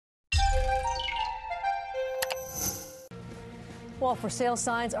Well, for sale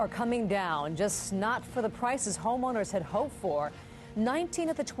signs are coming down, just not for the prices homeowners had hoped for. 19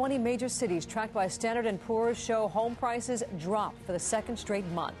 of the 20 major cities tracked by Standard & Poor's show home prices drop for the second straight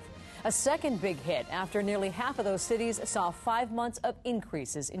month. A second big hit after nearly half of those cities saw 5 months of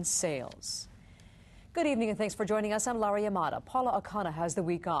increases in sales. Good evening and thanks for joining us. I'm Laura Yamada. Paula Akana has the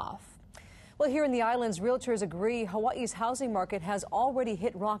week off. Well, here in the islands, realtors agree Hawaii's housing market has already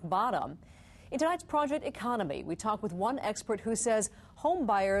hit rock bottom. In tonight's Project Economy, we talk with one expert who says home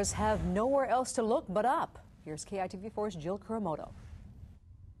buyers have nowhere else to look but up. Here's KITV4's Jill Kuramoto.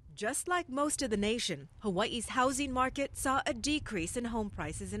 Just like most of the nation, Hawaii's housing market saw a decrease in home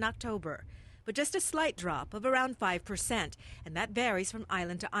prices in October, but just a slight drop of around 5%, and that varies from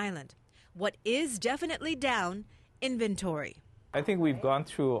island to island. What is definitely down? Inventory. I think we've gone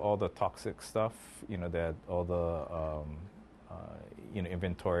through all the toxic stuff, that all the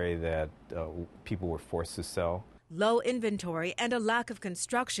inventory that people were forced to sell. Low inventory and a lack of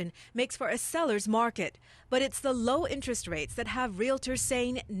construction makes for a seller's market. But it's the low interest rates that have realtors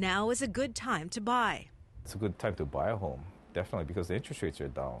saying now is a good time to buy. It's a good time to buy a home, definitely, because the interest rates are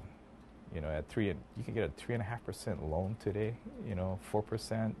down. At 3, you can get a 3.5% loan today.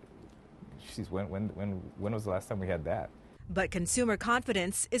 4%. Jeez, when was the last time we had that? But consumer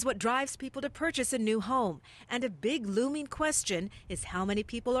confidence is what drives people to purchase a new home. And a big looming question is how many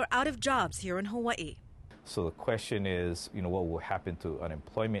people are out of jobs here in Hawaii. So the question is, what will happen to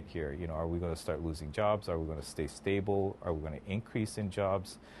unemployment here? Are we going to start losing jobs? Are we going to stay stable? Are we going to increase in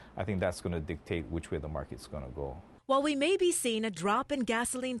jobs? I think that's going to dictate which way the market's going to go. While we may be seeing a drop in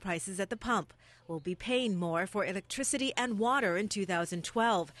gasoline prices at the pump, we'll be paying more for electricity and water in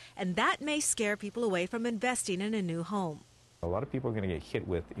 2012, and that may scare people away from investing in a new home. A lot of people are going to get hit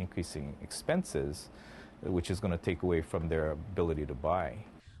with increasing expenses, which is going to take away from their ability to buy.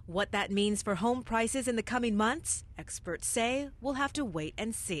 What that means for home prices in the coming months, experts say we'll have to wait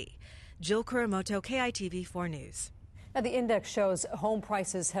and see. Jill Kuramoto, KITV4 News. Now, the index shows home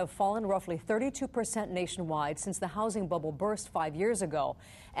prices have fallen roughly 32% nationwide since the housing bubble burst 5 years ago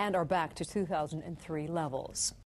and are back to 2003 levels.